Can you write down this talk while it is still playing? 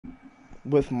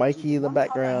with Dude, Mikey the in the one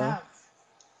problem I background. have,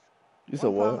 You said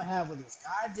one problem what? I have with this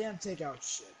goddamn takeout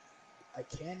shit, I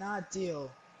cannot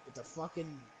deal with the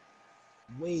fucking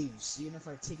waves, even if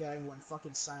I take out everyone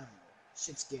fucking silent.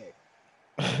 Shit's gay.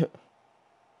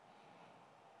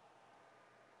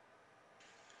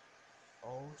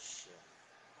 Oh shit.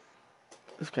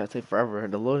 This gotta take forever.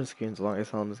 The loading screen's long as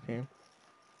hell in this game.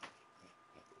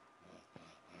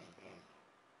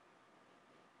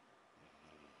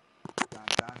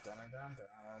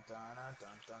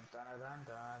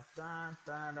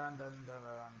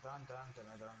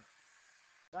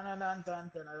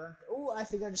 Oh, I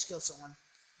think I just killed someone.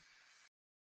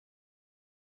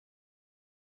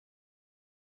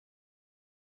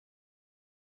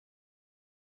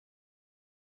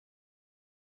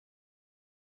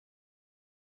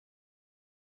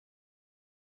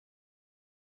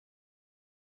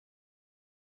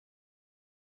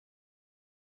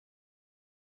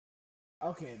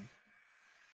 Okay.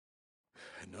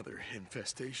 Another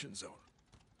infestation zone.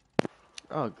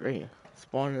 Oh great.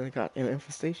 Spawned and got an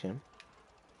infestation.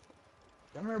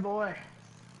 Come here, boy.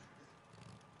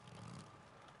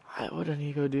 Alright, what do I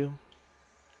need to go do?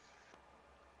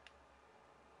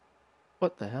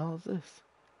 What the hell is this?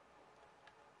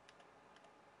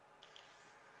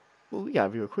 Well, we gotta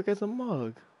be quick as a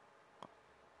mug.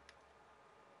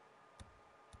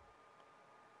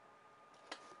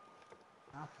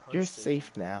 Not You're perch station.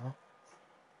 safe now.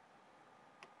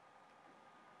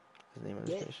 That's the name of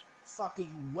this Get fish.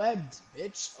 fucking webbed,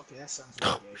 bitch. Okay, that sounds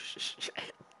really Oh gay. shit.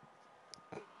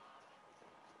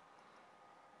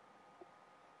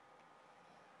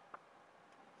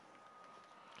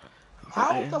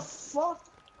 How the fuck?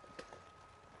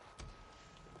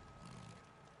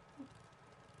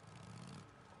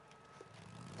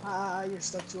 Ah, you're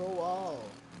stuck to a wall.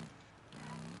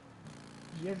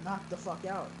 You're knocked the fuck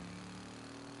out.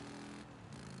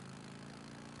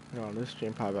 No, this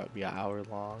stream probably about to be an hour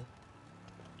long.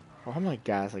 Well, how much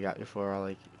gas I got before I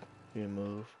like even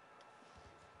move?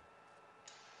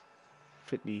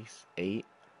 58.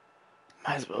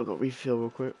 Might as well go refill real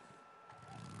quick.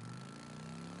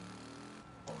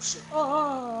 Oh shit.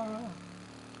 Oh,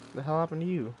 The hell happened to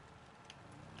you?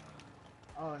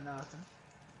 oh nothing.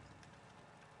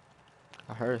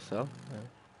 I heard so. Yeah.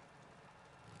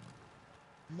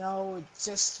 No, it's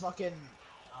just fucking.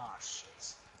 Oh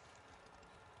shit.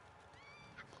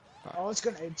 Oh, it's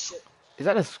gonna eat shit. Is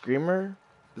that a screamer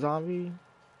zombie?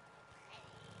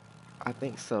 I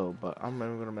think so, but I'm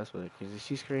never gonna mess with it because if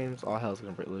she screams, all hell's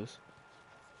gonna break loose.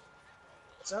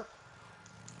 What's up?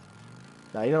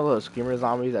 Now you know those screamer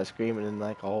zombies that scream and then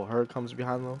like a whole herd comes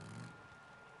behind them.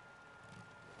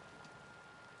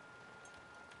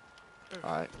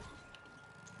 All right.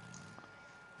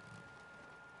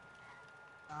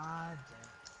 Ah damn.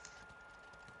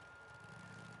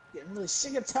 Getting really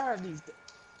sick and tired of these.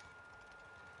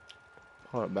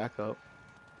 Hold it back up.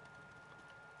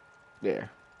 There.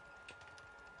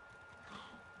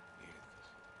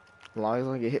 As long as I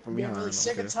don't get hit from I'm getting really behind,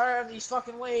 sick and okay. tired of these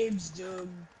fucking waves, dude.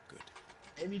 Good.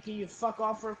 Maybe can you fuck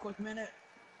off for a quick minute?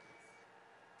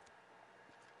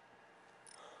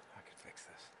 I can fix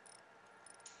this.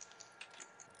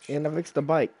 And I fixed the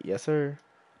bike. Yes, sir.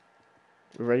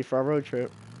 We're ready for our road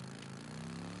trip.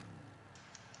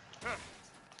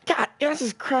 God, I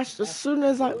just crashed as That soon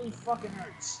as I. really fucking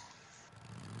hurts.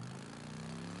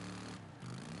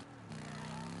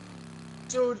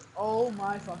 Dude, oh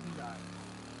my fucking god.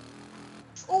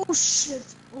 Oh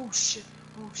shit! Oh shit!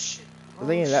 Oh shit! I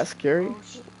think Oh ain't that shit! scary. Oh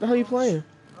shit! What the hell are you Oh shit! playing?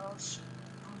 Oh shit!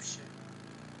 Oh shit!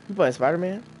 You playing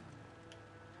Spider-Man?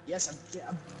 Yes,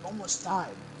 I'm almost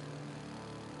died.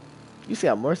 You see,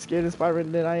 I'm more scared of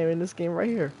Spider-Man than I am in this game right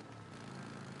here.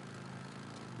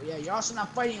 But yeah, you're also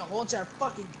not fighting a whole entire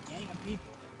fucking gang of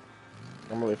people.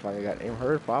 I'm really fine. I got aim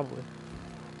hurt probably.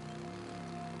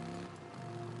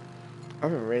 I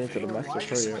haven't ran into the Bro, why master are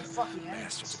you store so yet. many fucking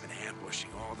Bastards have enemies? been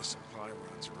ambushing all the supply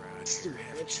runs around here, Stupid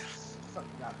haven't bitch. you?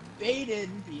 Fucking got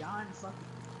baited beyond fucking.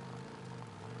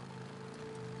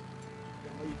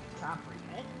 Than what you can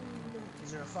comprehend.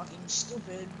 Because you're fucking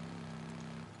stupid.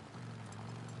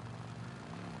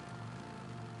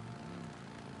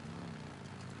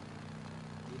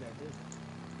 Dude, I did.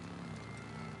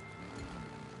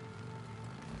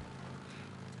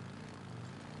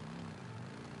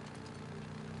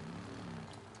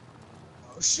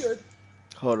 Oh shit.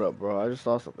 Hold up, bro. I just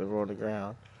saw something roll on the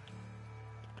ground.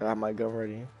 Got my gun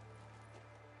ready.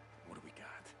 What do we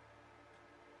got?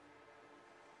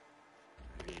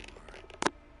 There you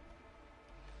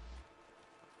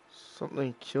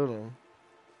Something killed him.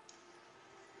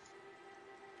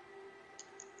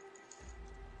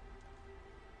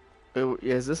 Yeah,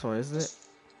 it's this one, isn't it?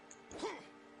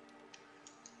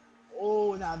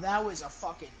 now that was a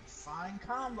fucking fine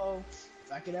combo.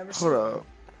 If I could ever see Hold one. up.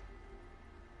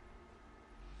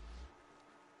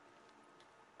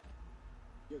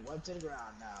 You're webbed to the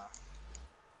ground now.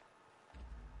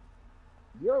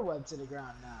 You're webbed to the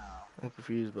ground now. I'm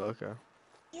confused, but okay.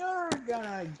 You're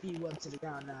gonna be webbed to the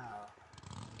ground now.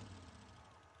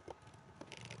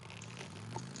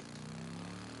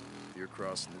 You're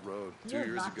crossing the road 2 You're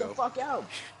years knocked ago. the fuck out.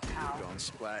 You're Ow. gone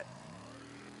splat.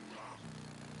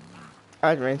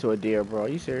 I ran into a deer, bro. Are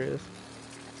you serious?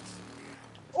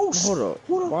 Oh, Hold up.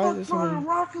 who the Why is fuck there so brought a many?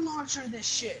 rocket launcher in this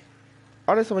shit?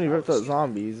 Why are there so many Oh, ripped up shit.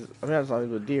 zombies? I mean, not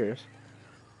zombies, but deers.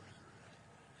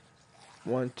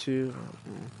 1, 2.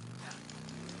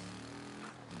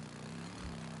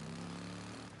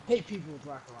 Hate people with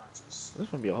rocket launchers.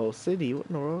 This might be a whole city. What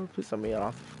in the world? Please tell me I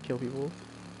don't have to kill people.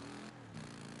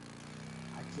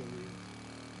 I kill you.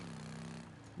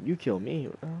 You kill me.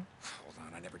 What the hell? Hold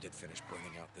on, I never did finish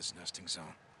bringing out this nesting zone.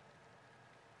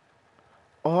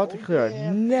 Oh, I have to clear a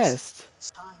yeah, nest.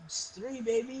 ×3,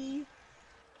 baby.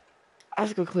 I have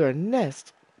to go clear a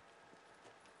nest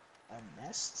A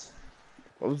nest?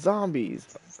 of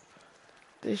zombies.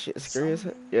 This shit's scary as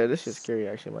hell. Yeah, this shit's scary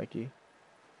actually, Mikey.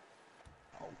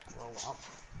 Oh, grow up.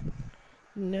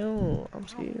 No, I'm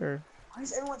scared. Why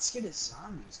is everyone scared of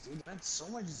zombies, dude? There's so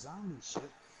much zombie shit.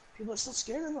 People are still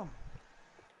scared of them.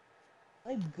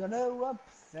 Like, grow up,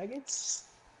 faggots.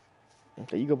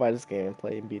 Okay, you go buy this game and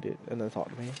play and beat it, and then talk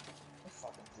to me. I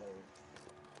fucking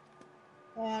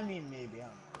played. I mean, maybe, I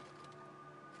don't know.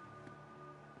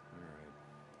 Alright,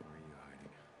 where are you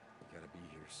hiding? You gotta be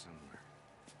here somewhere.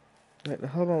 What the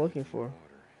hell am I looking for? Water.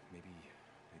 Maybe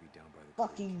down by the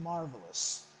Fucking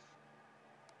marvelous.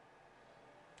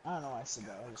 I don't know why I said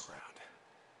that. I just ground.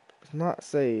 It's not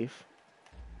safe.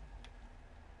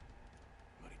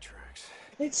 Muddy tracks.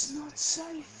 It's not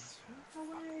safe. Run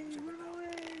away, run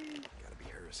away. Gotta be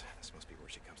hers. This must be where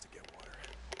she comes to get water.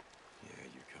 Yeah,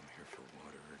 you come here for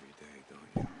water every day,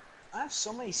 don't you? I have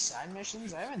so many side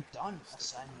missions. I haven't done a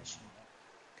side mission yet.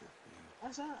 Good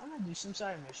for you. I'm gonna do some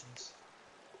side missions.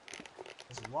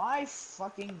 'Cause why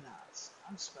fucking not?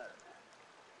 I'm Spider-Man.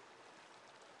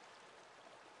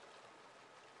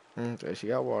 Okay, she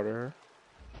got water.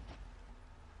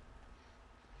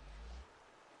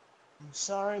 I'm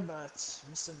sorry, but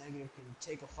Mr. Negative can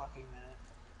take a fucking minute.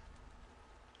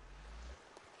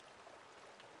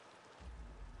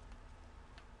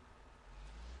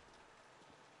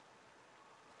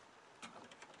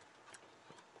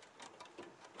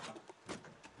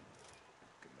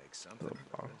 Could make something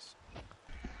out of this.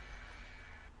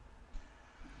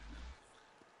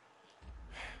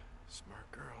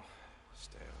 Smart girl.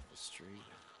 Stay off the street.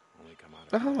 Only come out. What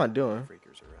the hell am I doing?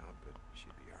 Freakers around, but she'd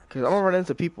be hard. Cause I'm gonna run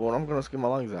into people and I'm gonna scream my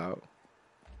lungs out.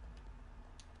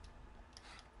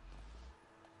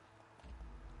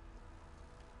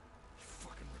 You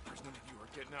fucking rippers! None of you are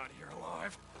getting out of here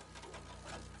alive.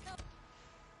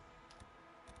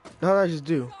 How did I just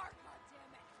do?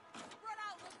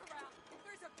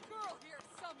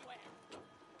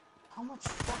 How much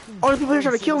fucking? Oh, the people here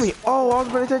trying to drugs kill is me. this Oh, I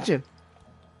fucking wasn't paying guy? attention.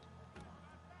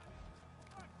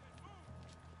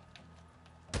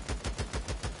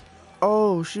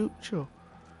 Oh shoot, chill.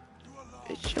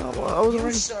 Hey, chill. I wasn't You,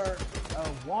 ready. sir, are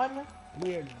one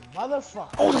weird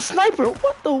motherfucker. Oh, the sniper!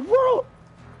 What the world?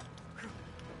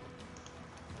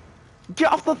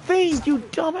 Get off the thing, you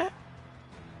dumbass!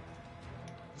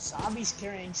 Zombies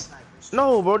carrying snipers.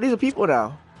 No, bro, these are people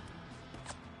now.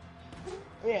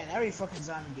 Oh, yeah, in every fucking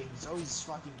zombie game, there's always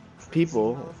fucking crazy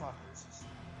People. motherfuckers.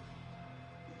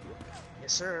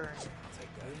 Yes, sir.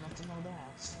 Good enough to know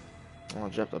that. I'm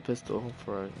gonna drop the pistol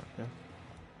for yeah.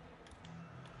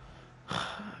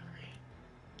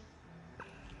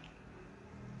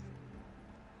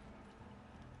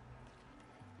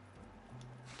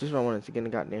 Just what I wanted to get in the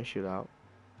goddamn shootout.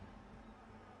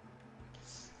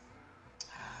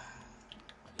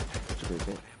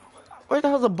 Where the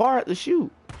hell's a bar at the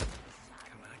shoot?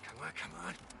 Come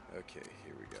on. Okay,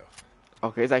 here we go.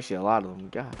 Okay, it's actually a lot of them.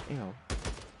 God damn. Hold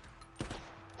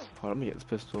on, let me get this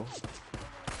pistol.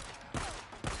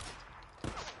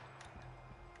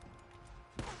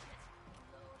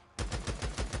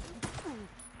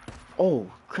 Oh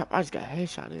crap! I just got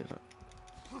headshotted. Need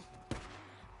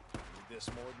this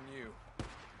more than you.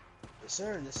 Yes,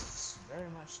 sir. This is very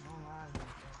much no lie.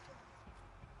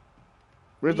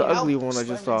 Where's the Need ugly help? one I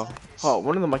just Spider-Man's saw? enemies. Oh,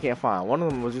 one of them I can't find. One of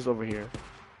them was just over here.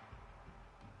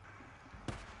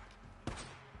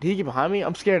 Did he get behind me?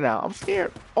 I'm scared now. I'm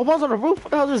scared. Oh, one's on the roof.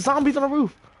 What the hell? There's zombies on the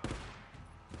roof.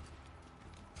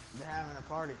 They're having a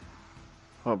party.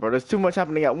 Oh, bro, there's too much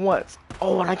happening at once.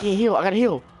 Oh, and I can't heal. I gotta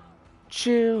heal.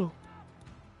 Chill.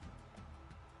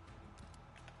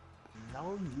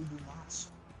 No, you do not.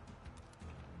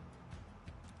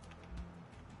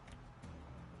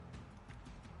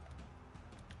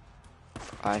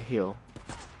 I heal.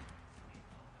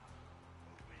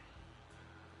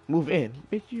 Move in.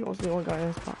 Bitch, you don't see one guy in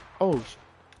his spot. Oh,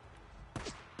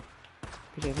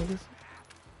 bitch, I think this.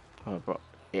 Oh, bro.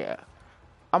 Yeah.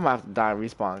 I'm gonna have to die and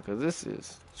respawn because this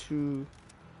is too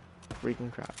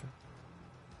freaking crap.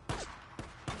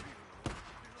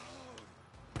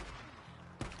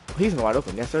 He's in the wide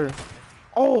open. Yes, sir.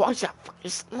 Oh, I got fucking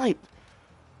sniped.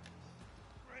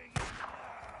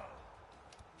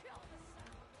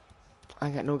 I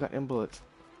ain't got no goddamn bullets.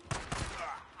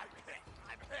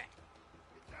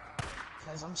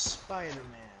 Cause I'm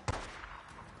Spider-Man.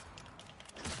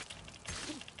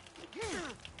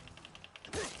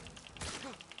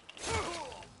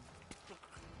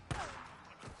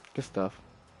 Good stuff.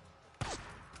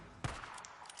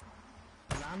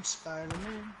 Cause I'm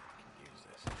Spider-Man. Use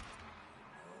this.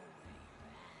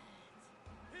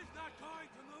 He's not going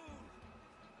to move.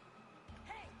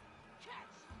 Hey,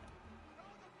 catch.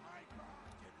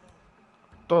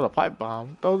 Throw the pipe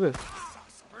bomb. Throw this.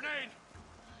 Grenade.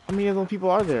 How many of those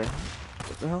people are there?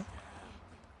 What the hell?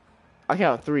 I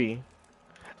count 3.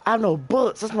 I have no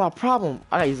bullets. That's my problem.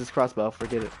 I gotta use this crossbow.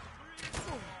 Forget it.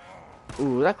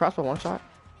 Ooh, that crossbow one shot.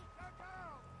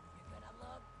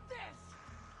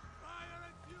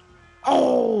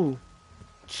 Oh,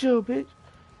 chill, bitch.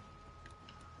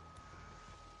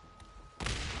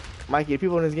 Mikey, the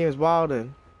people in this game is wild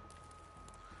and.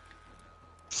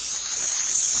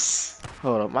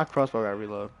 Hold up, my crossbow gotta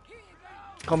reload.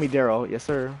 Call me Daryl, yes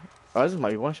sir. Oh, this might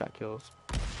be one-shot kills.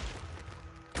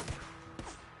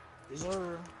 These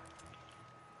are.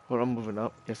 Hold on, I'm moving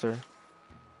up, yes sir.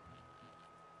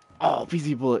 Oh,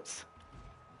 PC bullets.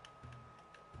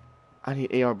 I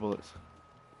need AR bullets.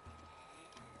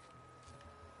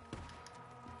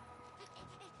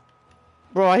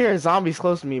 Bro, I hear zombies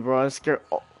close to me, bro. I'm scared.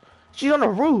 Oh, she's on the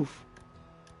roof.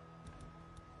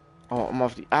 Oh,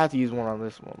 I have to use one on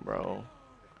this one, bro.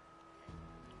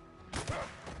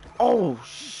 Oh,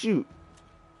 shoot.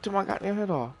 Took my goddamn head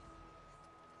off.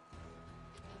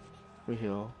 We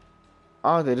heal.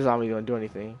 I don't think this zombie gonna do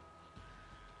anything.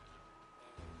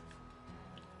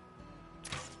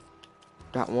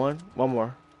 Got one. One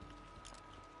more.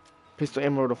 Pistol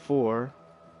ammo to 4.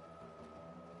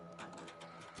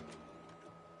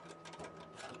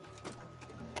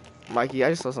 Mikey, I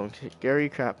just saw some scary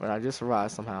crap and I just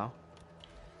survived somehow.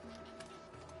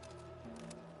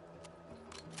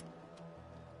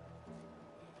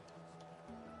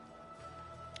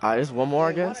 Alright, there's one more,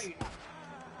 I Hey, guess.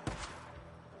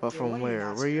 But Jay, from why are you where?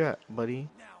 not Where you scared? at, buddy?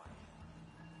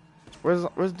 Where's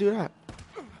the dude at?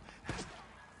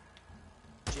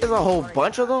 Jay, There's a whole why are you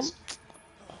bunch of not them? scared?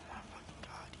 Oh my fucking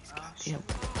god, these Shit.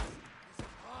 goddamn.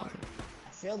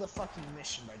 I failed the fucking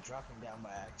mission by dropping down by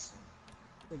accident.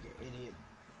 Like an idiot.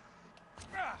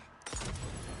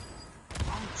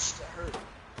 Ouch, that hurt.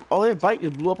 Oh, their bike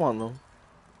just blew up on them.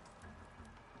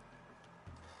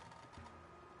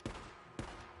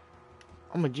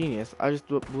 I'm a genius. I just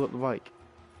blew up the bike.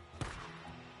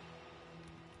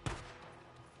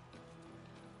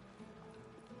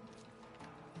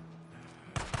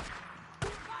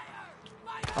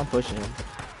 I'm pushing him.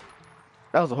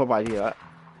 That was a horrible idea.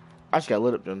 I just got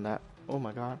lit up doing that. Oh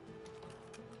my god.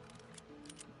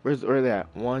 Where they at?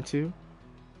 1, 2.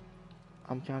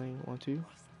 I'm counting 1, 2.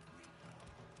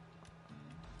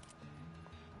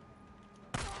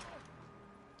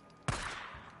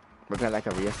 Repair that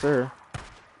cover, yes sir.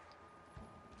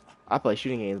 I play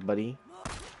shooting games, buddy.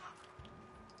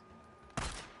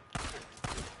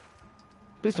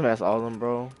 Please don't ask all of them,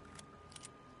 bro.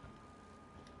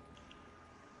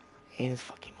 And it's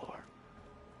fucking more.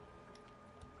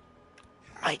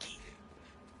 Mikey.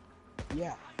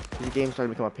 Yeah. This game's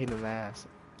starting to become a pain in the ass.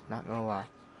 Not gonna lie.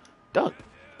 Duck.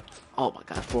 Oh my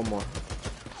god, 4 more.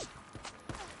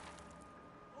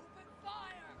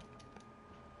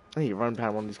 I need to run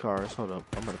behind one of these cars. Hold up,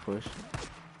 I'm gonna push.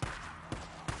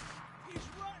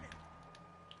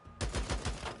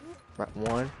 Right,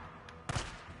 1.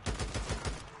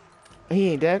 He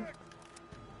ain't dead.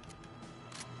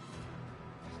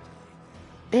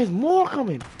 There's more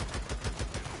coming.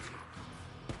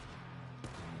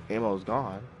 Ammo's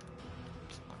gone.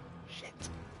 Shit.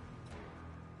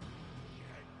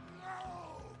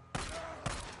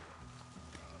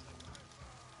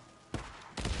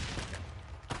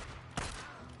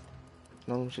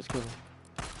 No, let's just kill him.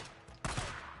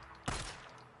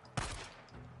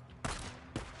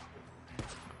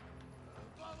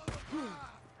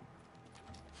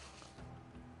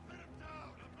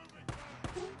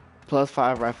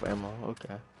 +5 rifle ammo,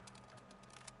 okay.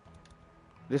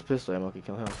 This pistol ammo can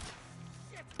kill him.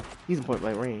 He's in point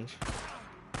blank range.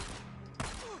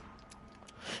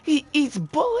 He eats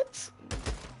bullets.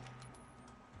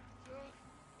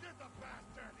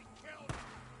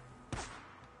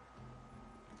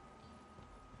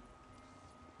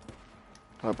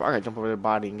 Oh, bro, I gotta jump over their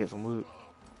body and get some loot.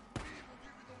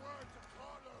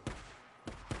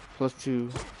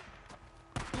 +2.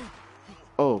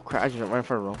 Oh crap! I just jumped right in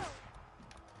front of them.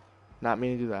 Not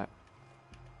meaning to do that.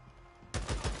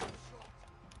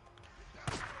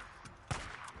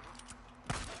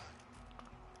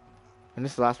 And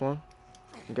this is the last one,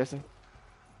 I'm guessing.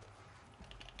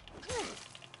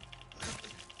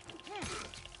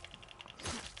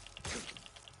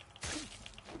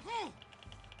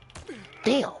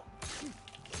 Damn!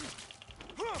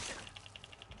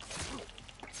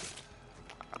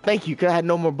 Thank you, cause I had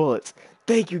no more bullets.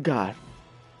 Thank you, God.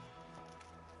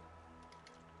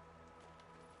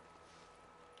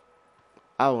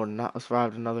 I will not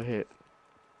survive another hit.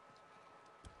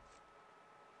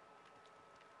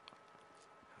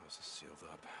 How's this sealed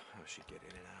up? How's she get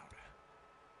in and out?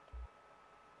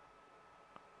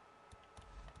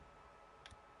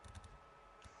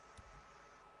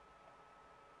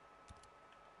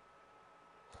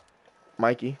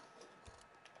 Mikey,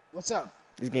 What's up?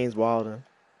 this game's wildin'.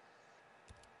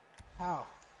 How?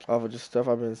 Off of just stuff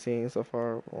I've been seeing so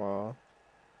far. Wow.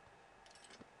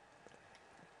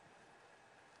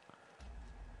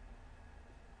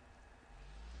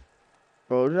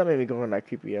 Bro, do not make me go in that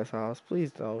creepy ass house.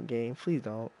 Please don't, game. Please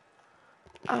don't.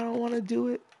 I don't want to do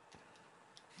it.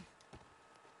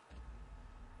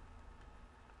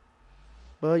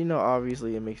 But you know,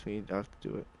 obviously, it makes me have to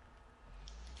do it.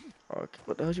 Okay,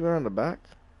 what the hell? You went on the back?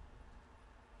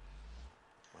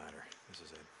 Ladder. This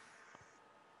is it.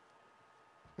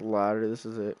 Ladder. This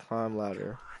is it. Climb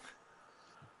ladder.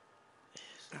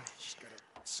 Just gotta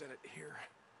set it here.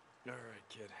 All right,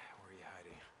 kid. Where are you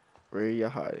hiding? Where are you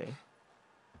hiding?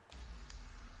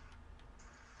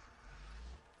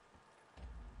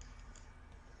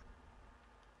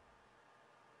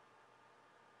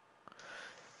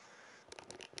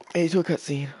 Hey, to a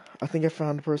cutscene. I think I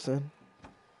found the person.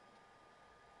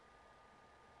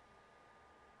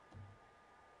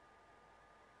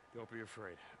 Don't be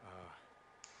afraid.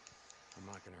 I'm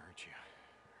not gonna hurt you.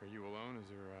 Are you alone? Is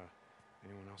there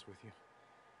anyone else with you?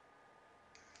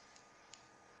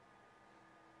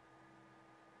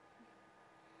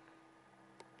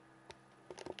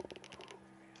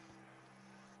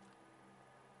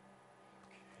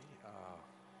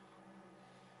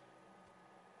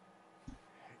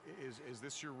 Okay. Is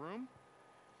this your room?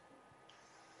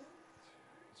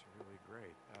 It's really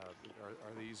great.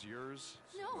 Are these yours?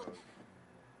 No.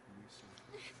 Lisa?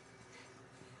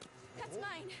 That's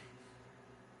mine.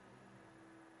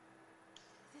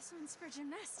 This one's for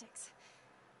gymnastics.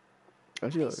 Oh,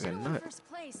 she I looks should like a have won nut. first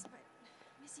place, but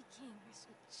Missy King was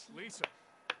she... Lisa.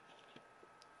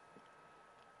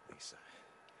 Lisa,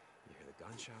 you hear the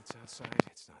gunshots outside?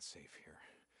 It's not safe here.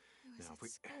 I was Now, at if we...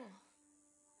 school.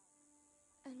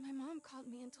 And my mom called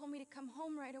me and told me to come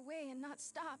home right away and not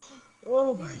stop. And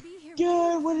Oh they my would be here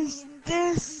god, what waiting is for me and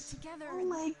this? we'd be together. Oh and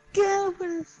my god, what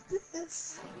is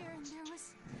this? here, and there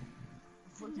was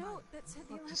a What note that said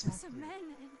they fuck left just with some happened?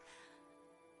 men, and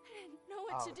I didn't know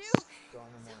what Oh, to do. it's going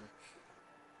in the morning.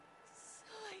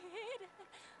 So I hid.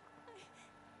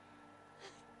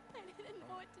 I didn't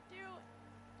know what to do.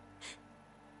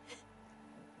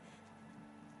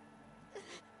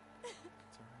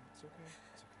 It's alright. It's okay.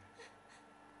 It's okay.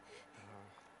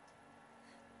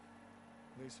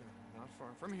 Lisa, not far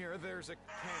from here, there's a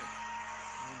camp.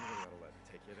 I really ought to let me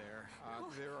take you there. No.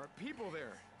 There are people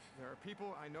there. There are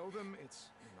people. I know them.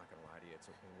 I'm not gonna lie to you. It's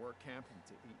a work camp, and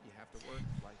to eat, you have to work.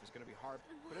 Life is gonna be hard,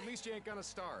 but at least you ain't gonna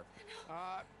starve.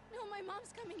 No, my mom's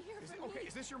coming here for me. Okay,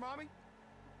 is this your mommy?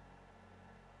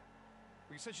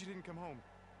 Well, you said she didn't come home,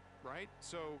 right?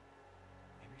 So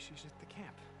maybe she's at the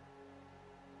camp.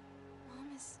 Mom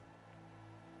is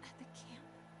at the camp.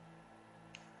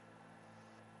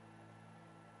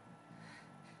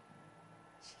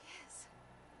 She is.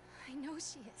 I know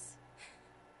she is.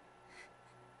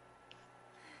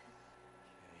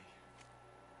 Okay.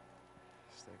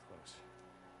 Stay close.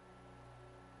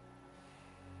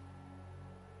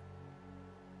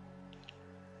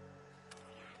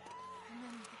 The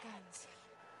men with the guns.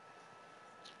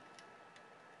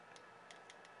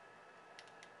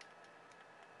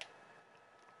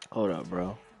 Hold up,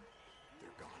 bro. They're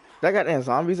gone. That goddamn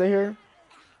zombies are here?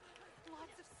 Lots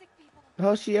of sick people. The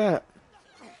hell's she at?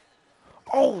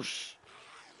 Oh,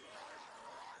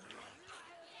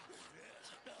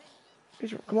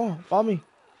 Come on, follow me.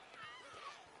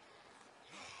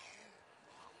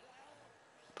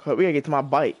 We gotta get to my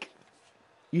bike.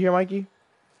 You hear, Mikey?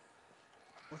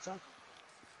 What's up?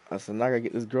 I said, now I gotta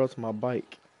get this girl to my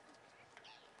bike.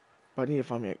 But I need to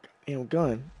find me a damn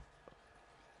gun.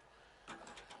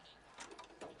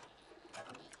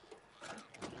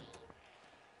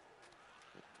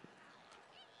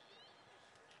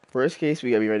 Worst case,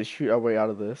 we gotta be ready to shoot our way out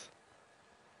of this.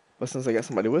 But since I got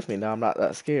somebody with me now, I'm not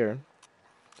that scared.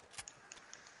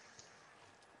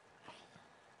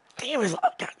 Damn, there's a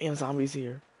lot of goddamn zombies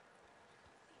here.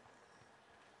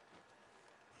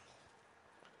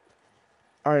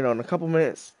 Alright, no, in a couple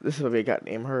minutes, this is gonna be a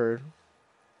goddamn herd.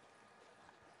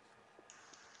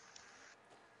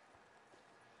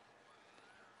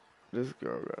 This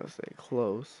girl gotta stay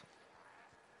close.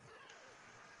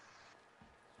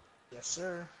 Yes,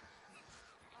 sir.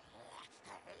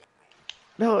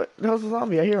 No, that was a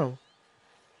zombie. I hear him.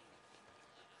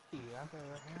 Yeah,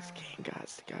 This game,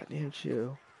 guys, goddamn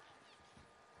chill.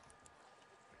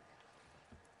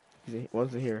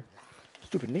 One's in here.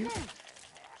 Stupid nigga.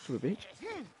 Stupid bitch.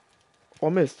 Oh, I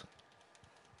missed.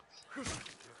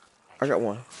 I got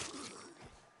one.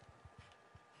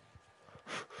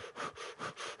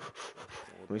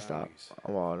 Let me stop.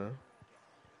 I'm on.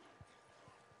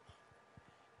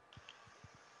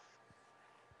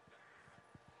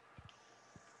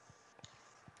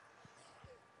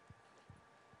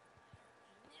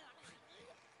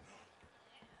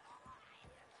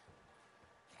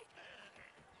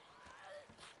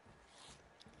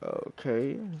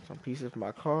 Okay, some pieces of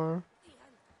my car.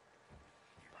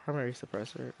 Primary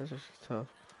suppressor. That's just tough.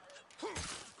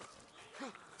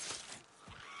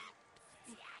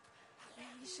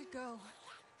 We should go.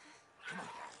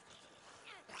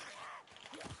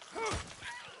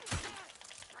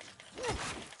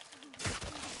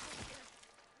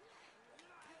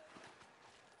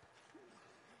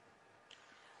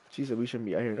 She said we shouldn't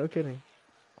be out here. No kidding.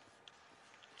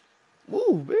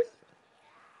 Move, bitch.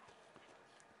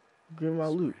 Give my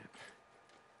loot.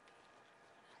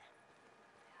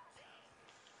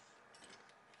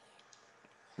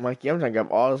 Mikey, I'm trying to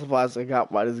grab all the supplies I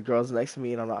got while this girl's next to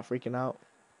me and I'm not freaking out.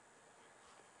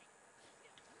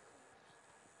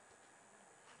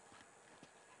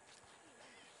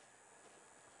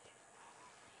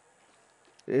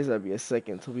 There's gotta be a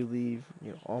second till we leave.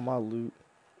 You know, all my loot.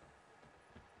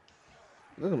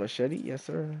 Look at machete, yes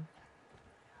sir.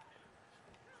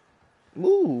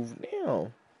 Move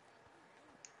now.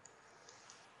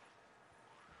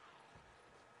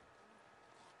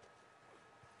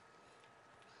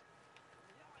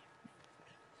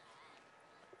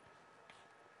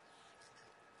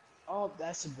 Oh,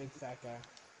 that's a big fat guy.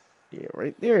 Yeah,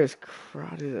 right there is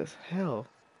crowded as hell.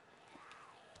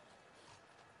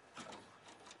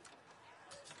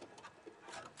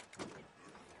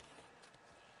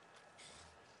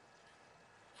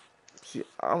 See,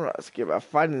 I'm not scared about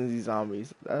fighting these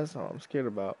zombies. That's all I'm scared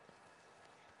about.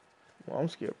 Well, I'm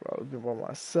scared about being by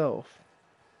myself.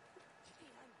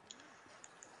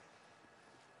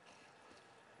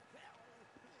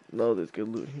 No, there's good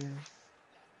loot here.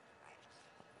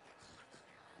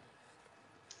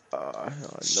 I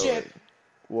know Shit. it.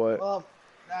 What? Well,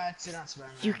 that's not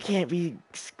Spider-Man. You can't be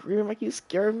screaming like you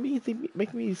scared me.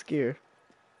 Make me scared.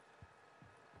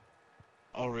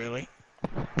 Oh, really?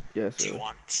 Yes, Do sir. you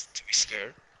want to be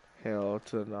scared? Hell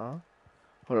to nah.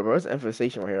 Hold on, bro. There's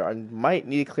infestation right here. I might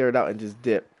need to clear it out and just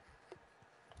dip.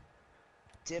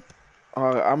 Dip.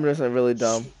 I'm just really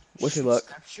dumb. Wish me Shoot, luck.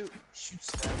 Stab, shoot, shoot,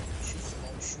 stab, shoot,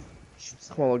 stab, shoot,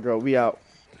 stab. Come on, little girl. We out.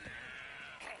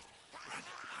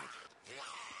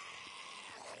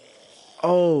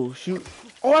 Oh, shoot.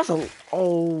 Oh, that's a...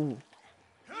 Oh. We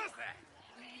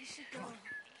should go. Oh,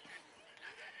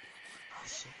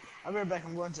 shit. I'll be right back.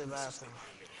 I'm going to the bathroom.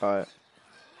 Alright.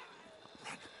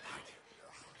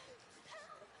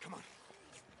 Come on.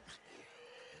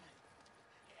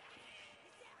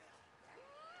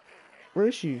 Where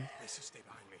is she? Lisa, stay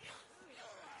behind me.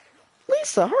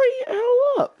 Lisa, hurry the hell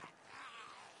up.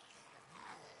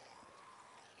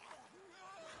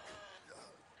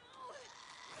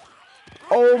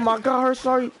 Oh my god, her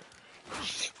sorry.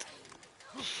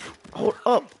 Hold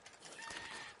up.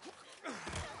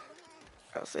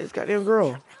 I'll say this goddamn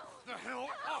girl. The hell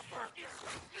off her!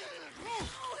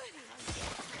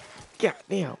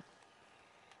 Goddamn.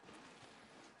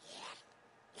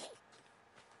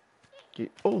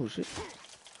 Oh shit.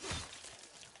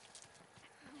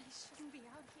 We shouldn't be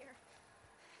out here.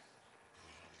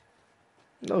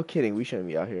 No kidding, we shouldn't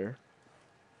be out here.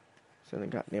 Something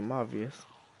goddamn obvious.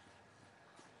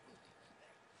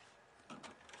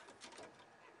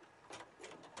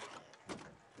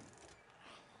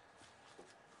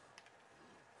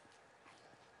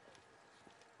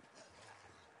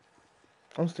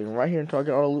 I'm sticking right here until I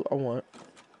get all the loot I want.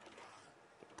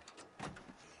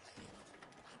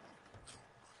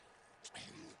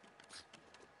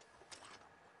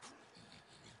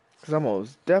 Cause I'm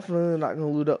most definitely not gonna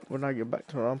loot up when I get back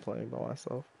to when I'm playing by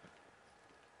myself.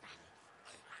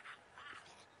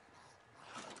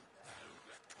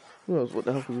 Who knows what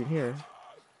the hell could be in here?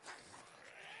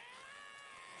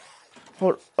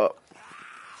 Hold up.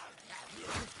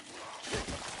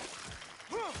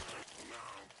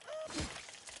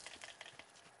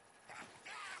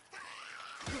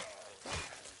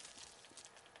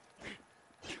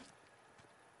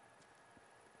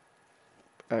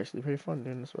 Actually pretty fun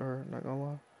doing this with her, not gonna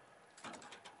lie.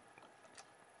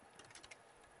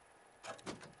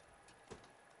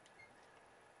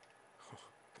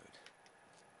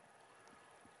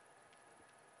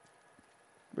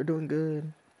 We're doing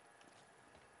good.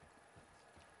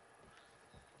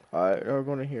 Alright, now we're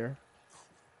going to here.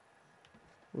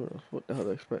 What the hell do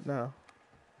I expect now?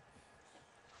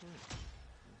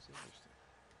 That's interesting.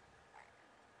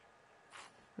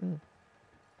 Hmm.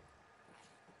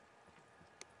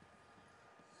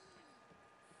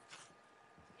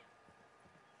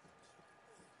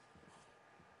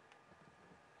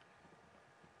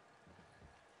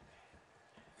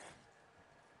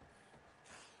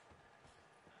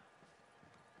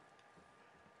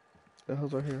 The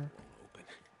hell's right here? Open.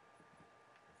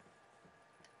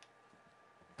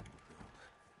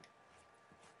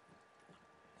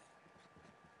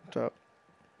 What's up?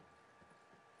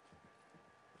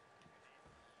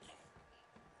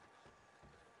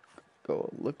 Go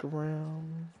look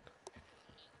around.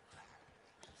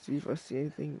 See if I see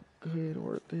anything good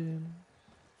or it.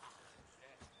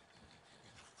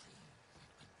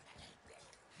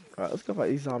 Alright, let's go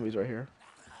fight these zombies right here.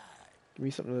 Give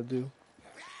me something to do.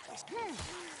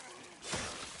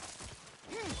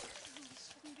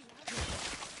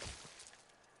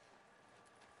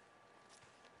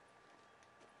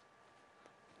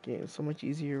 Game is so much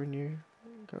easier when you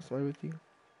got somebody with you.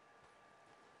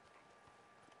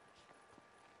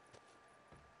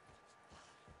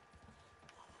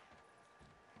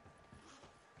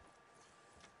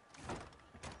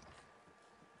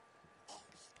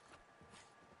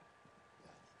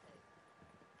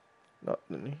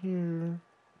 Nothing here.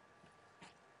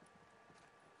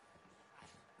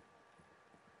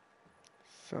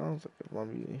 Sounds like if I'm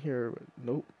in here, but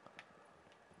nope.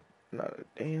 Not a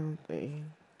damn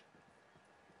thing.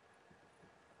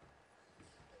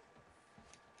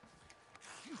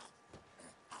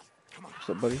 What's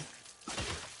up, buddy? We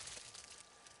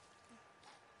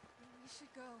should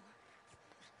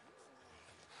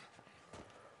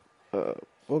go.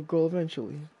 We'll go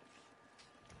eventually.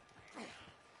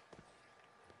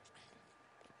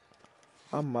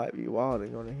 I might be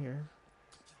wilding on here.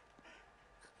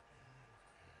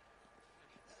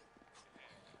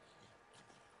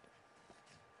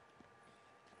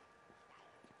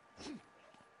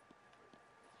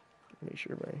 Make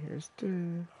sure right here is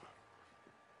dead.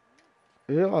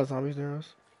 There's a lot of zombies near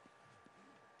us.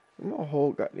 I'm a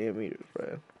whole goddamn meters,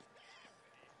 Brad.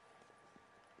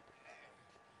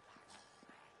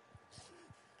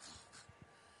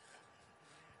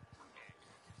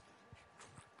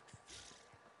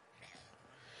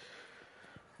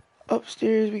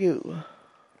 Upstairs we go.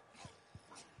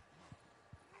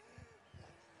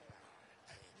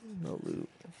 No loot.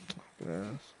 Fucking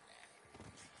ass.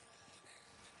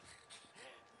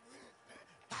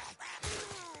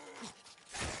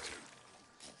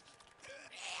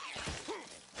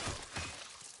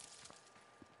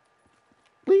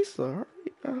 Lisa, hurry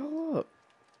the hell up.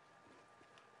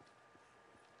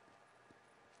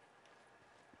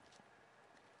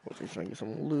 What if you're trying to get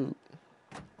some loot?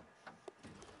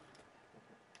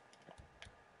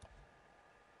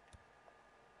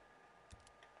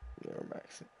 Yeah, we're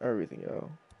maxing everything out.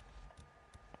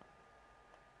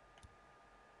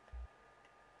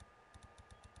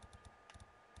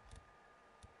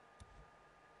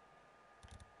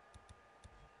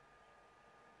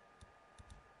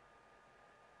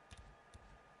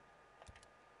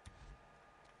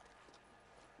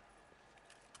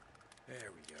 There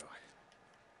we go.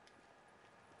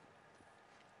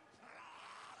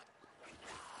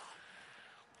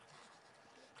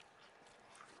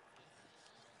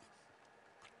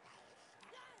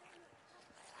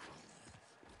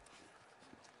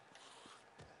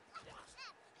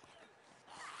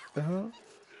 Uh-huh.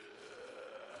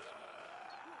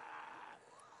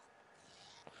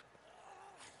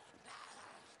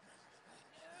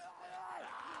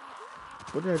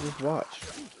 What did I just watch?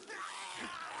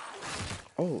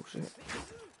 Oh, shit.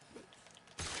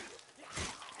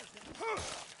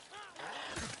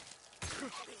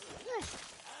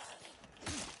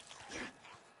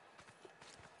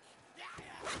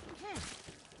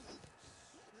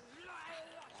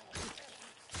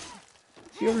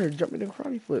 He over here jumping in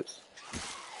karate flips.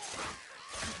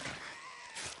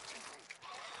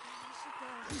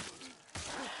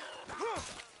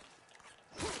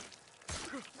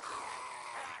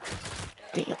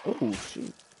 Damn, oh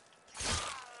shoot.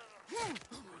 Shouldn't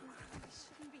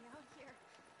be out here.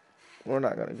 We're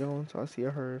not gonna go until I see a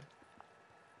herd.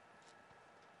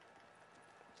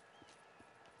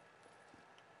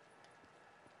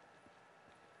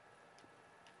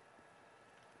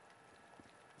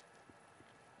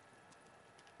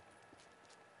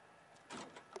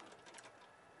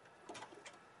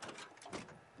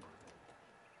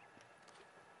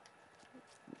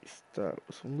 Start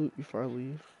with some loot before I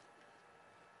leave.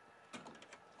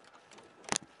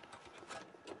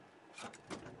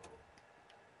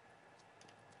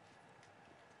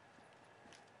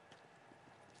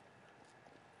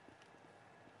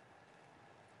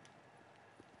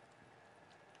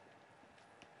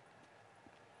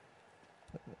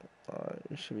 Alright,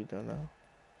 we should be done now.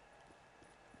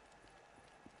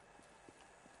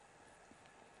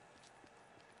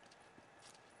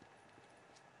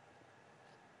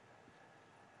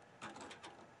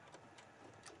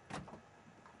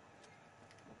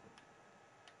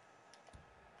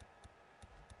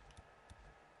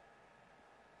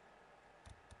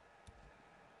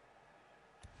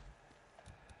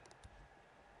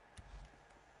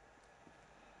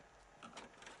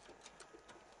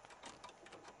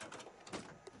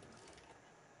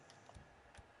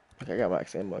 Okay, I got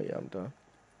max ammo. Yeah, I'm done.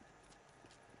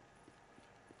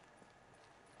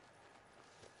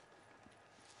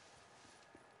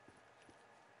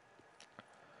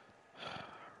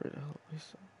 Where the hell is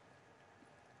this?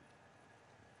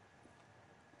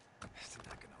 It's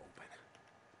not gonna open.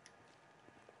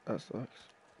 That sucks.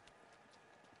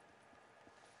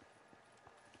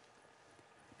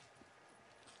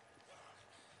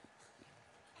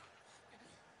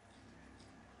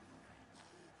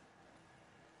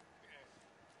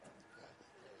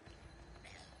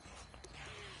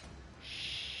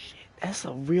 That's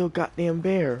a real goddamn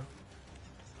bear.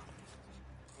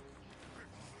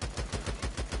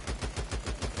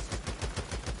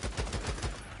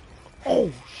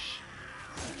 Oh,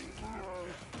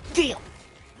 damn.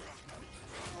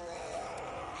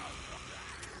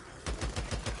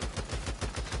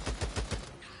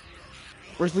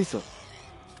 Where's Lisa?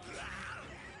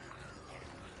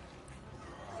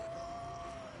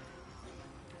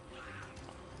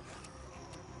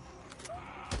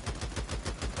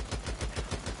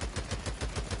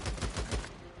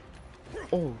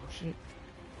 Oh, shit.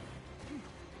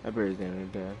 That bear is damn near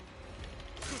dead.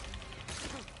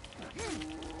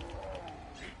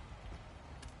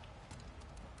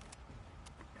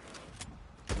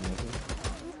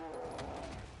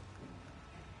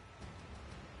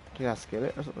 Can I skin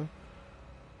it or something?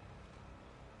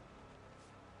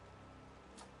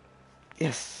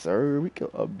 Yes, sir. We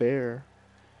killed a bear.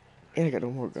 And I got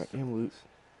no more goddamn loot.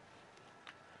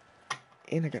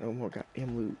 And I got no more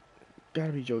goddamn loot.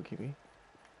 Gotta be joking me.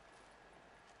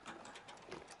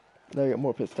 Now I got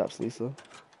more pit stops, Lisa.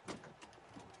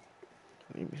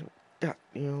 Need me some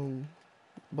goddamn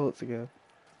bullets again.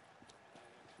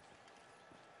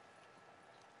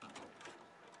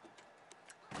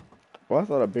 Well, I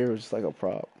thought a bear was just like a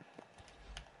prop.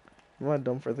 Am I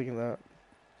dumb for thinking that?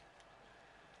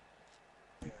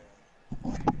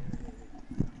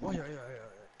 Oh, yeah.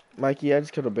 Mikey, I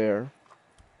just killed a bear.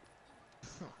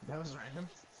 That was random.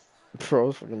 Bro,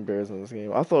 there's fucking bears in this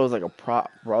game. I thought it was like a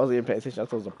prop. Bro, I wasn't even paying attention. I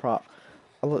thought it was a prop.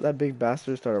 I looked, that big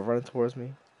bastard started running towards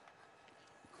me.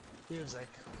 He was like,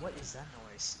 what is that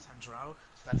noise? Tanjiro?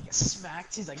 About to get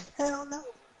smacked? He's like, hell no!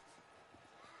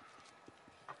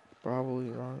 Probably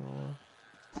wrong.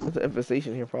 There's an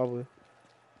infestation here, probably.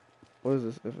 What is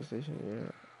this infestation?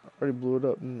 Yeah. I already blew it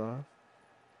up, didn't I?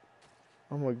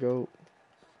 I'm a goat.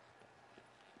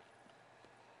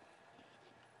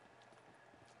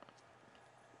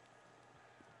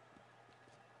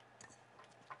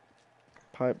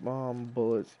 Pipe bomb,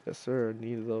 bullets. Yes, sir.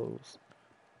 Need those.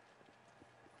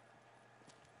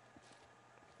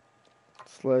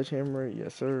 Sledgehammer.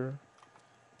 Yes, sir.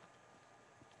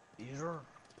 Either.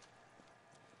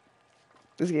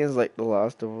 This game is like The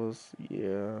Last of Us.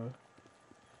 Yeah.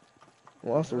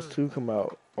 Last of Us 2 come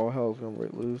out. All hell's gonna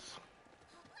break loose.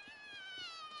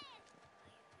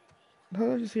 How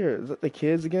did I just hear it? Is that the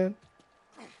kids again?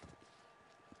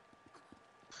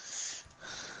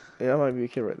 Yeah, that might be a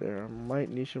kid right there. I might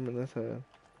niche him in this head.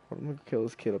 I'm gonna kill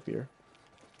this kid up here.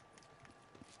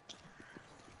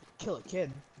 Kill a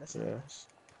kid. That's Yeah. nice.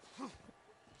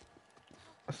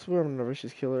 I swear I'm a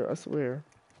vicious killer. I swear.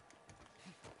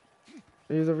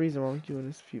 There's a reason why I'm doing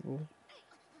this, people.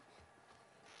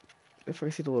 If I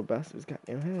see the little bastard's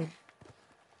goddamn head.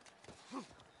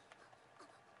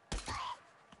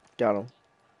 Got him.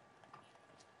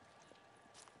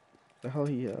 The hell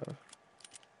he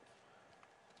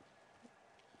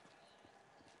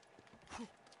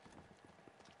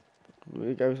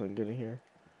the guy was something good in here.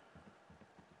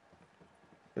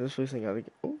 And this place ain't gotta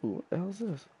get. Oh, what the hell is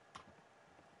this?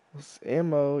 It's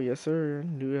ammo, yes sir.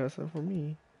 Knew it had something for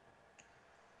me.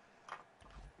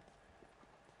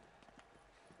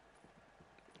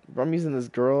 But I'm using this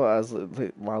girl as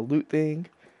like, my loot thing.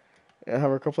 And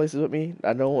have her come places with me.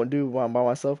 I don't want to do while I'm by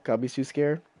myself because I'll be too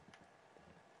scared.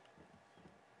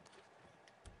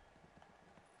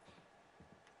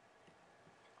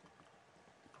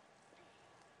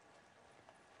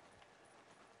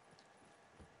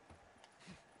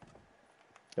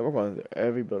 Yeah, we're going through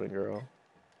every building, girl.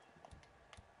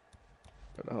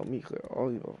 Gotta help me clear all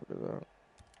these motherfuckers out.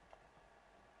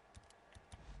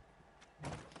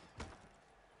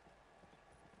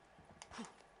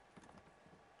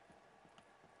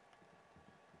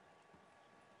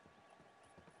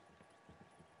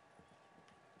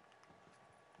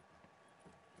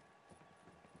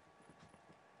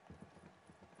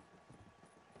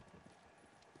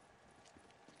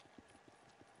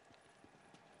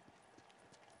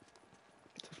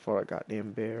 Just fought a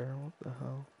goddamn bear. What the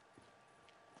hell?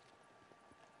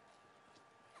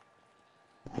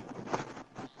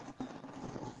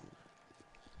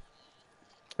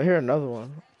 I hear another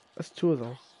one. That's two of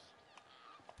them.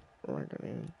 Oh my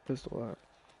goddamn pistol out.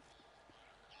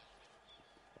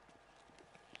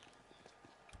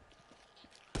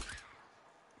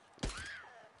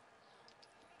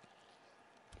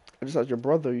 I just had your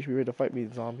brother. You should be ready to fight me,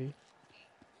 zombie.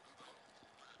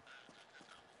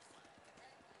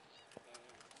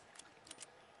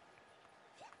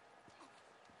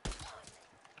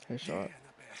 Headshot. Yeah,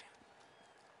 not bad.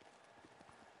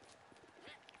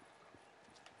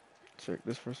 Check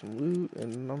this for some loot,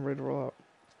 and I'm ready to roll out.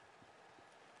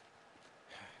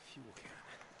 Fuel can.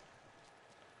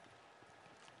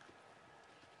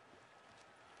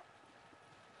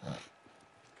 Come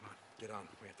on, get on.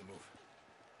 We have to move.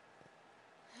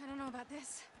 I don't know about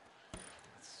this.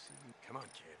 Let's see. Come on,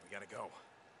 kid. We gotta go.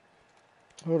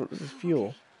 Hold up, this is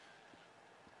fuel.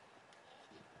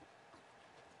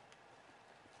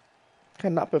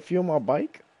 Can I not put fuel on my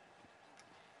bike?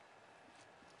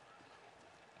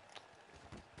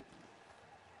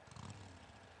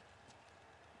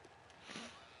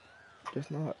 Guess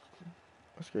not.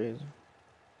 That's crazy.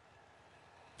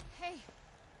 Hey,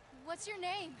 what's your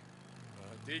name?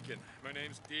 Deacon. My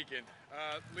name's Deacon.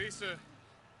 Lisa,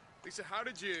 how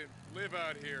did you live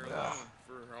out here alone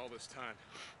for all this time?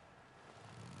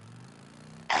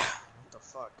 What the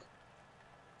fuck?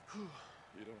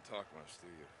 You don't talk much, do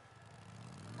you?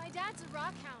 My dad's a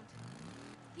rock hound.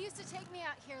 He used to take me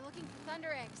out here looking for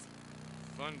thunder eggs.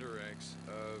 Thunder eggs.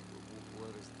 What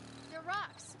is... They're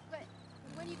rocks, but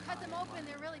when you cut them open,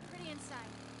 they're really pretty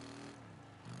inside.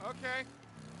 Okay.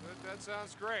 That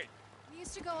sounds great. We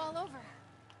used to go all over.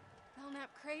 Belknap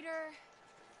Crater,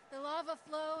 the lava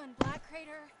flow and Black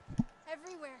Crater,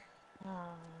 everywhere.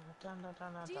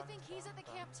 Do you think he's at the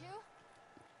camp too?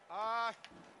 I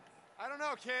don't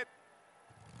know, kid.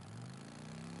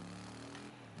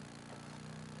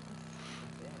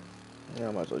 Yeah,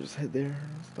 I might as well just head there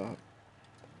and stop.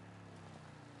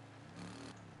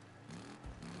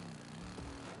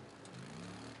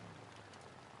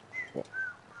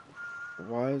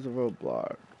 Why is the road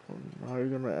blocked? How are you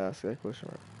gonna ask that question?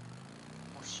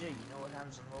 Oh shit, you know what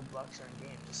happens when roadblocks are in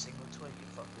game? The single twig, you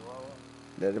fuck you all up.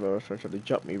 That about was trying to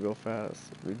jump me real fast.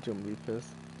 We jump me pissed.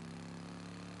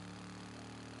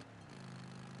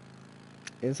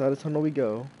 Inside the tunnel we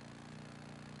go.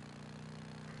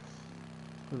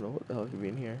 I don't know what the hell could be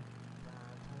in here.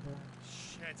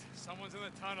 Shit, someone's in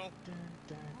the tunnel.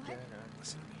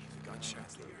 Listen to me, the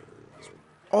gunshots there.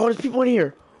 Oh, there's people in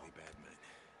here. Really bad men.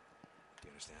 You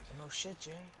understand? No shit,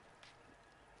 Jay.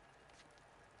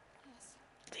 Yes.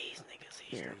 These niggas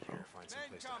here, Stay bro. here, find some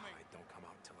place to hide. Don't come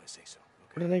out until I say so.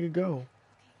 Where'd the nigga go?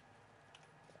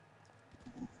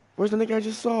 Where's the nigga I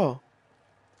just saw?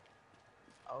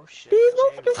 Oh shit. These Jay,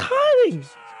 motherfuckers hiding.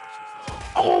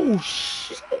 Oh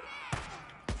shit.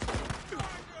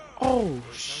 Oh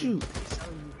shoot. It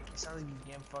sounds like you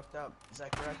getting fucked up. Is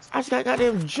that correct? I just got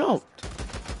goddamn jumped.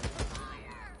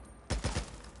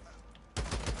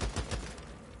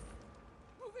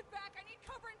 Move it back, I need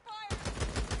cover and fire!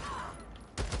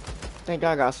 Thank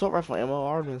God I got assault rifle ammo.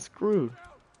 I would've been screwed.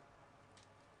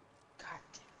 God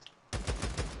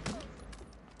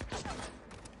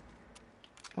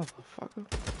damn. Motherfucker.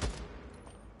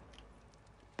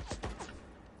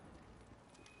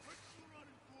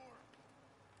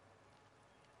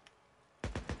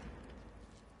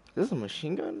 this a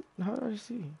machine gun? How did I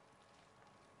see?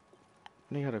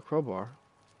 And he had a crowbar.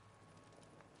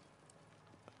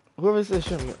 Whoever says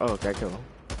shoot me. Oh, okay, I killed him.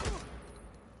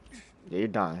 Yeah, you're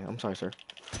dying. I'm sorry, sir.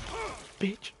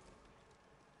 Bitch.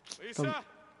 Lisa?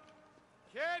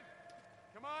 Kid?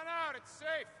 Come on out, it's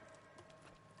safe.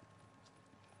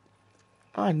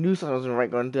 I knew something wasn't right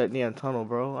going through that damn tunnel,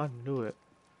 bro. I knew it.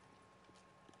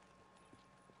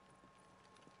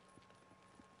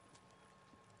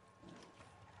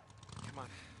 Come on,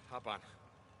 hop on.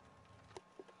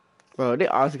 Bro, they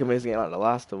honestly could make this game like The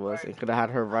Last of Us and could have had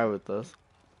her ride with us.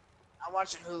 I'm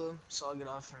watching Hulu, so I'll get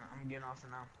off for now. I'm getting off for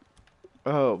now.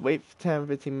 Oh, wait for 10,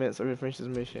 15 minutes so we finish this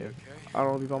mission. Okay. I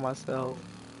don't want to be by myself.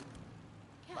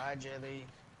 Bye, Jelly.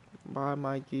 Bye, Hey,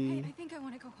 Mikey. I think I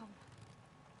want to go home.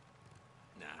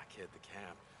 Nah, kid, the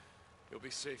camp. You'll be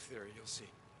safe there, you'll see.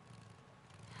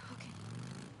 Okay.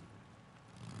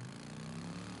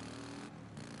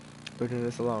 We're doing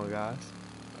this alone, guys.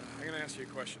 I'm gonna ask you a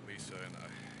question, Lisa, and I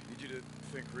need you to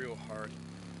think real hard.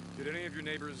 Did any of your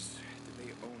neighbors, did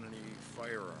they own any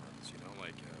firearms, you know,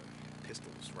 like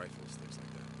pistols, rifles, things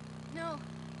like that? No.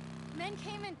 Men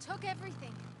came and took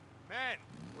everything. Men?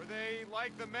 Were they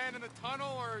like the men in the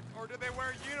tunnel, or did they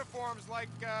wear uniforms like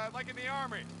in the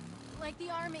army? Like the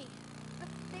army. But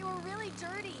they were really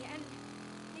dirty, and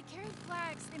they carried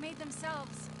flags they made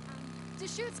themselves.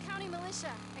 Deschutes County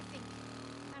Militia, I think.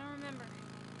 I don't remember.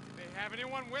 Did they have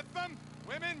anyone with them?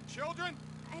 Women? Children?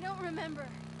 I don't remember.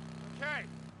 Okay.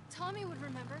 Tommy would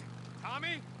remember.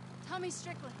 Tommy? Tommy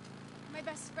Strickland. My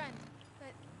best friend.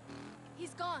 But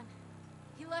he's gone.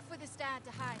 He left with his dad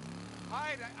to hide.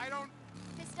 Hide? I don't...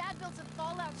 His dad built a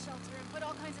fallout shelter and put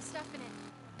all kinds of stuff in it.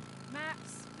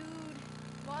 Maps, food,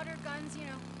 water, guns, you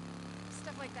know,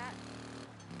 stuff like that.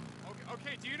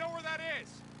 Okay, do you know where that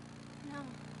is? No.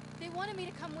 They wanted me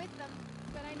to come with them,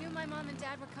 but I knew my mom and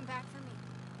dad would come back for me.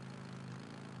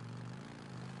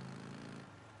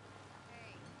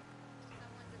 Hey,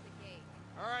 someone's at the gate.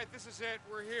 All right, this is it.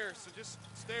 We're here, so just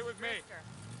stay with me. Mister,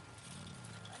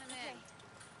 let him in.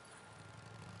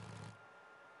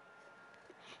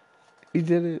 We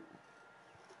did it.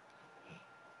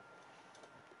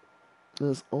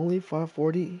 It's only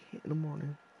 5:40 in the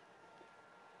morning.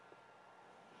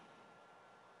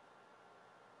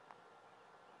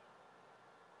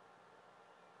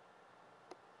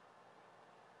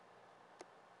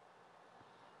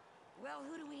 Well,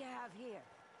 who do we have here?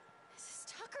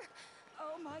 Mrs. Tucker!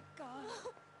 Oh my God.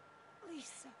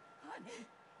 Lisa, honey.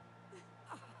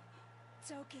 Oh,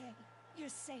 it's okay. You're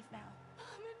safe now.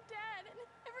 Mom and Dad, and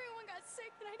everyone got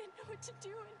sick, and I didn't know what to do,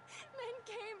 and men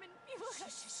came, and people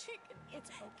got sick, and...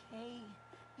 It's okay.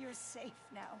 You're safe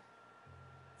now.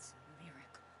 It's a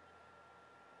miracle.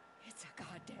 It's a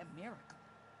goddamn miracle.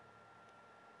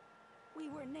 We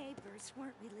were neighbors,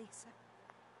 weren't we, Lisa?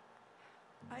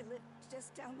 I lived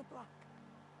just down the block.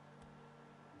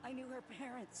 I knew her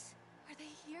parents. Are they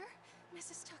here,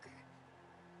 Mrs. Tucker?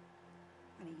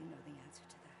 Honey, you know the answer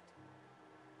to that.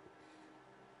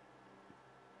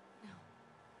 No.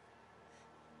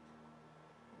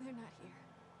 They're not here.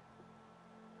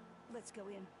 Let's go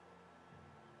in.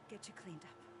 Get you cleaned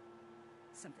up.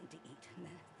 Something to eat, and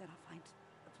then I'll find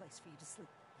a place for you to sleep.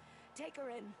 Take her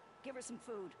in. Give her some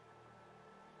food.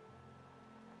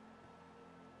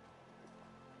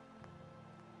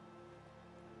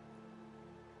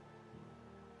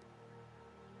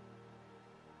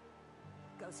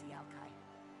 Go see Alkai.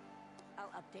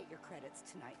 I'll update your credits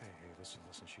tonight. Hey, listen,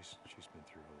 she's been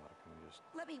through a lot. Can we just...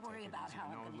 Let me worry about how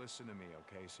I'm No, gonna... listen to me,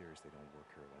 okay? Seriously, don't work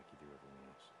her like you do everyone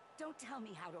else. Don't tell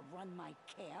me how to run my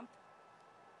camp.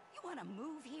 You want to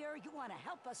move here? You want to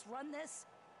help us run this?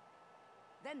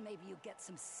 Then maybe you get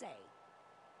some say.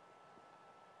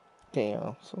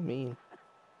 Damn, so mean.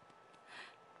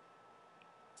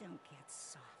 Don't get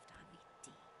soft on me,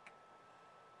 Deke.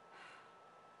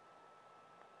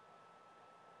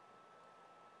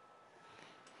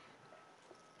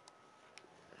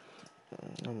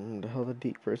 The hell the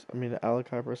Deke person, I mean the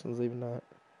Alakai person's leaving that.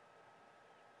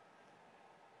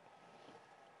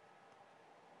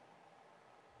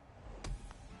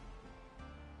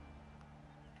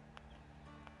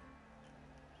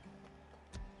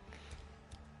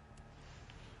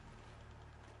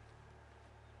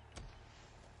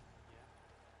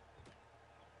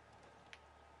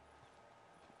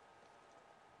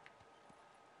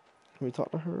 Can we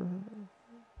talk to her?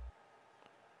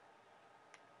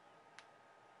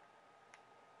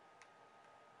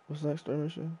 What's the next door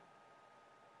mission?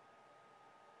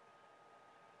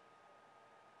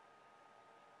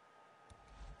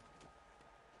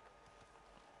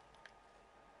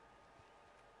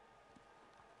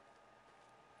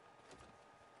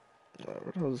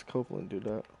 Where the hell does Copeland do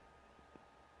that?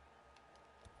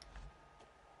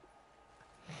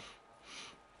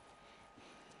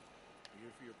 You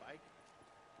here for your bike?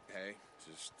 Hey,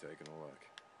 just taking a look.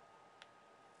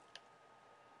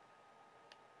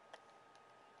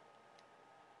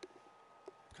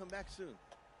 Come back soon.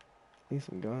 Need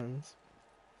some guns.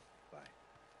 Bye.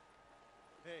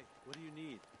 Hey, what do you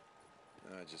need?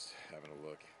 Just having a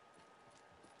look.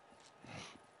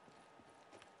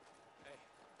 Hey,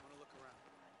 wanna look around?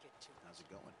 Get to it. How's it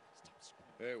going? Stop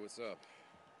screaming. Hey, what's up?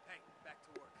 Hey, back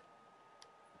to work.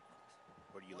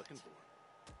 What are you looking for?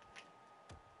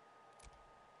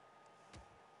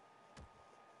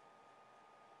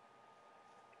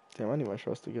 Damn, I need my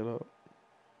trust to get up.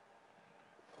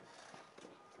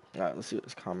 Alright, let's see what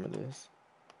this comment is.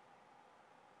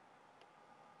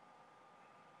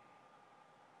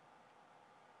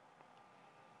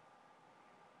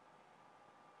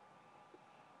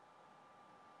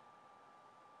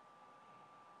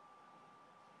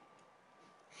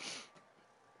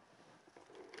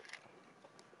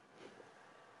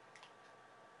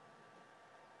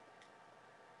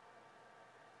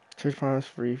 Church promise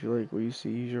free if you like what you see,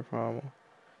 use your problem.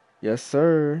 Yes,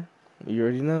 sir. You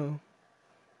already know.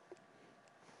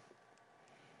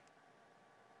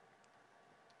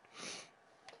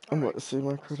 I'm about to save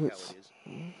my credits.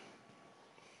 See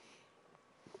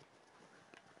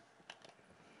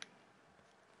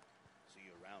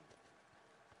you around.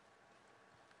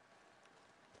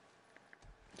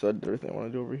 So I did everything I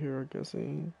want to do over here, I guess.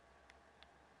 Need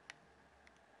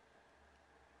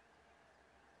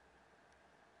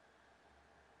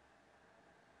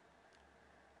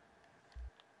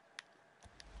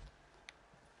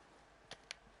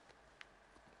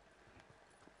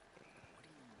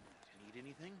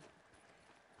anything?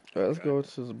 Alright, let's go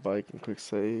to the bike and quick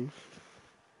save.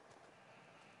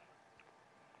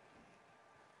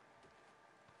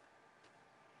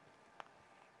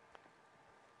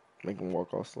 Make him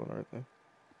walk all slow and everything.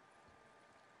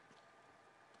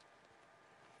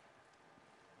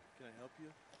 Can I help you?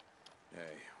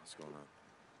 Hey, what's going on?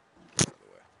 Out of the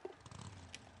way.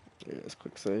 Yeah, let's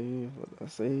quick save. Let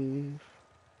us save.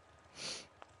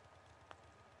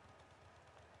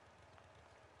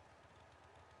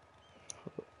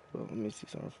 Well, let me see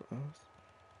something for us.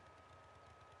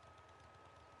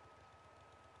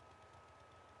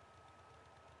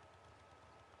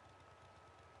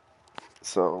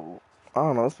 So, I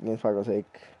don't know. This game's probably gonna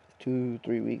take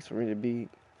 2-3 weeks for me to beat.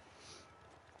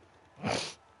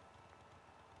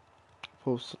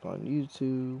 Post it on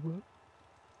YouTube.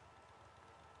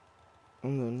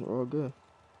 And then we're all good.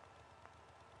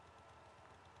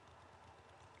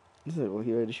 This is well,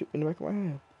 he ready to shoot me in the back of my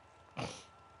head.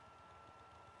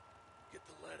 Get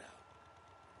the lead out.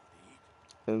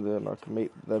 And then I can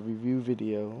make the review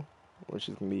video, which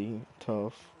is gonna be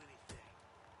tough.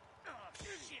 Oh,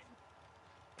 shit.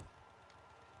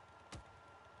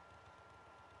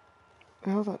 The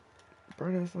hell's that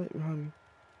bright ass light behind me?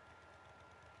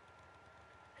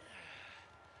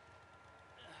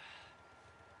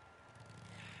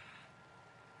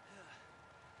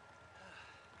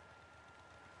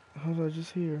 How did I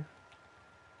just hear?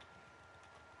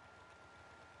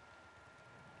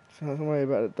 Sounds somebody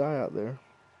about to die out there.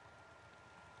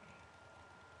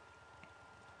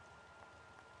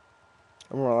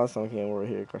 I remember last time I came over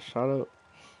here, got shot up.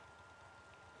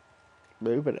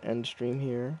 But we better end the stream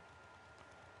here.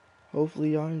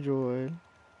 Hopefully y'all enjoyed.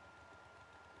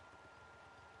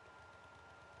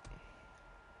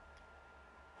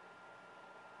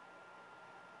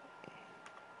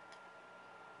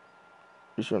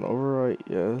 Be sure to overwrite,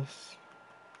 yes.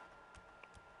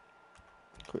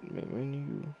 Click main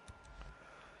menu.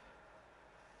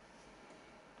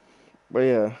 But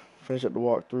yeah, finish up the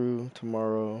walkthrough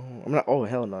tomorrow. I'm not, oh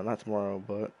hell no, not tomorrow,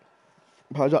 but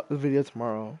I'll probably drop the video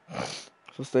tomorrow.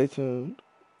 So stay tuned.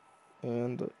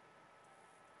 And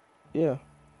yeah.